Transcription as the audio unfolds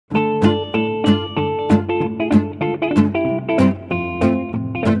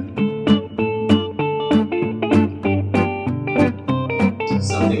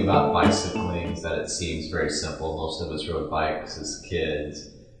simple. Most of us rode bikes as kids.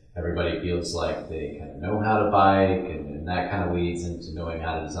 Everybody feels like they kind of know how to bike, and that kind of leads into knowing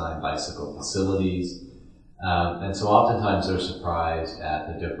how to design bicycle facilities. And so oftentimes they're surprised at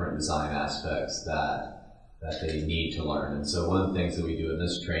the different design aspects that they need to learn. And so one of the things that we do in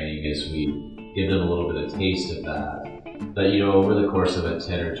this training is we give them a little bit of taste of that. But over the course of a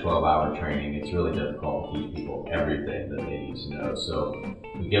 10 or 12 hour training, it's really difficult to teach people everything that they need to know. So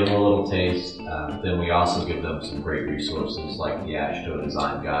we give them a little taste, then we also give them some great resources like the AASHTO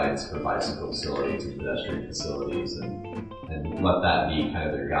design guides for bicycle facilities and pedestrian facilities, and let that be kind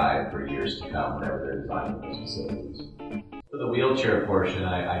of their guide for years to come whenever they're designing those facilities. For the wheelchair portion,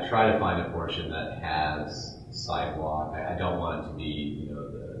 I try to find a portion that has sidewalk. I don't want it to be,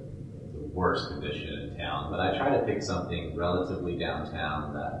 the worst condition in town, but I try to pick something relatively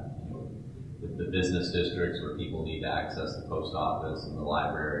downtown that, the business districts where people need to access the post office and the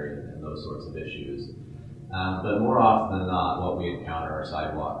library and those sorts of issues. But more often than not, what we encounter are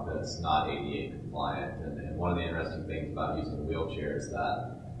sidewalk that's not ADA compliant. And one of the interesting things about using a wheelchair is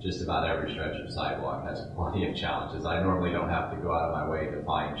that just about every stretch of sidewalk has plenty of challenges. I normally don't have to go out of my way to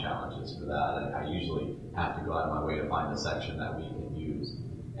find challenges for that, and I usually have to go out of my way to find a section that we can use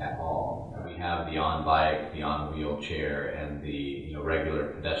at all. And we have the on-bike, the on-wheelchair, and the regular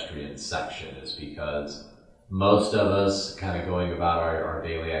pedestrian section is because most of us kind of going about our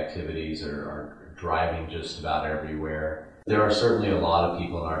daily activities are driving just about everywhere. There are certainly a lot of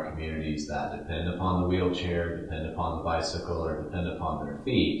people in our communities that depend upon the wheelchair, depend upon the bicycle, or depend upon their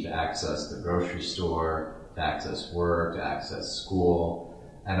feet to access the grocery store, to access work, to access school.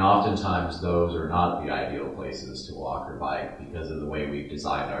 And oftentimes those are not the ideal places to walk or bike because of the way we've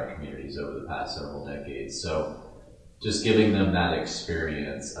designed our communities over the past several decades. So just giving them that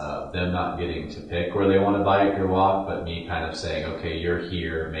experience of them not getting to pick where they want to bike or walk, but me kind of saying, okay, you're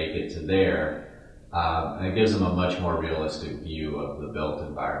here, make it to there. And it gives them a much more realistic view of the built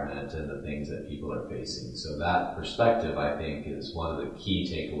environment and the things that people are facing. So that perspective, I think, is one of the key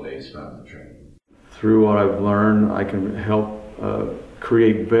takeaways from the training. Through what I've learned, I can help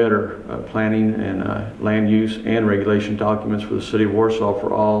create better planning and land use and regulation documents for the city of Warsaw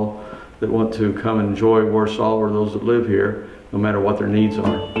for all that want to come and enjoy Warsaw or those that live here, no matter what their needs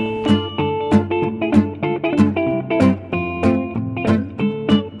are.